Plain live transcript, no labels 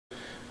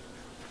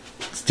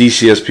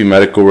DCSP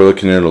Medical. We're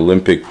looking at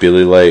Olympic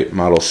Bili-Lite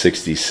model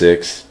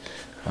 66.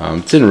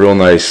 It's in real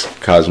nice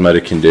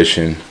cosmetic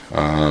condition.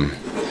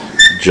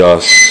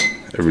 Just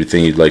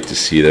everything you'd like to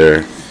see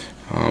there.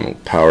 We'll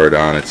power it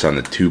on. It's on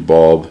the 2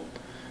 bulb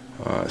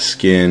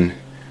skin.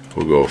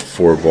 We'll go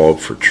 4 bulb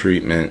for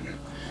treatment.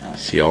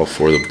 See, all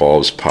 4 of the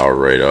bulbs power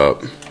right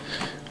up.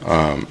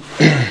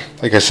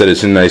 Like I said,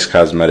 it's in nice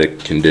cosmetic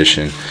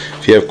condition.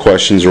 If you have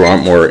questions or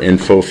want more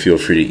info, feel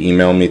free to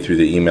email me through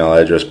the email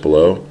address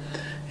below.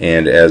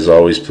 And as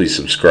always, please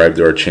subscribe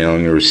to our channel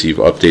and you'll receive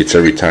updates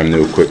every time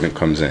new equipment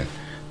comes in.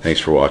 Thanks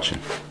for watching.